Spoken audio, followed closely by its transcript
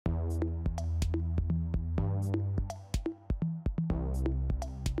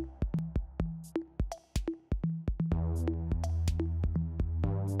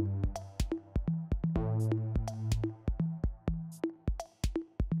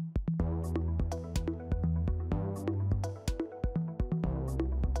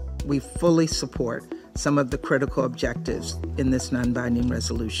we fully support some of the critical objectives in this non-binding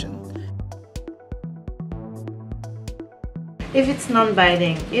resolution. If it's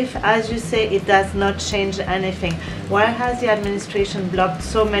non-binding, if, as you say, it does not change anything, why has the administration blocked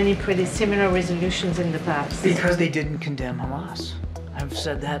so many pretty similar resolutions in the past? Because they didn't condemn Hamas. I've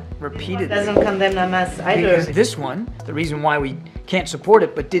said that repeatedly. It doesn't condemn Hamas either. Because this one, the reason why we can't support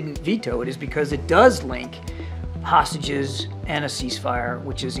it but didn't veto it is because it does link hostages and a ceasefire,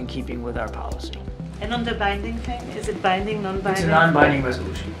 which is in keeping with our policy. And on the binding thing, is it binding, non-binding? It's a non-binding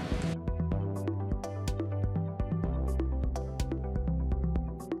resolution.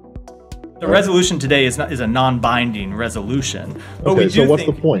 The resolution today is a non-binding resolution. But okay, so what's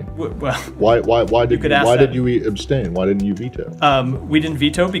the point? Well, why did you abstain? Why didn't you veto? We didn't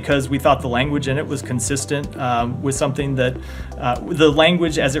veto because we thought the language in it was consistent with something that the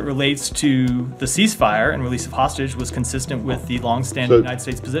language as it relates to the ceasefire and release of hostage was consistent with the long-standing United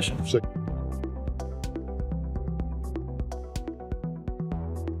States position.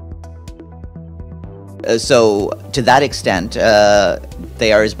 So to that extent,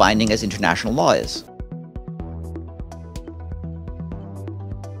 they are as binding as international law is.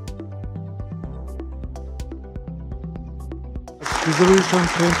 Resolution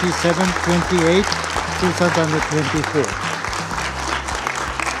 2728, 2024.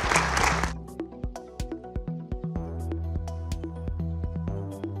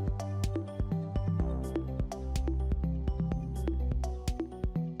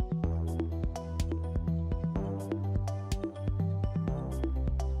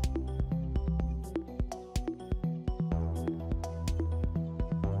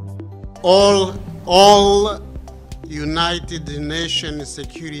 All United Nations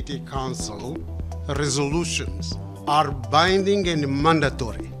Security Council resolutions are binding and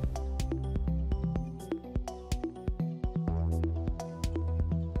mandatory.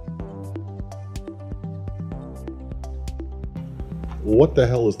 What the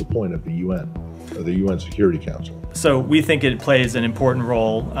hell is the point of the UN, or the UN Security Council? So we think it plays an important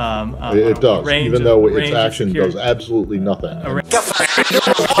role. It does, even though its action does absolutely nothing.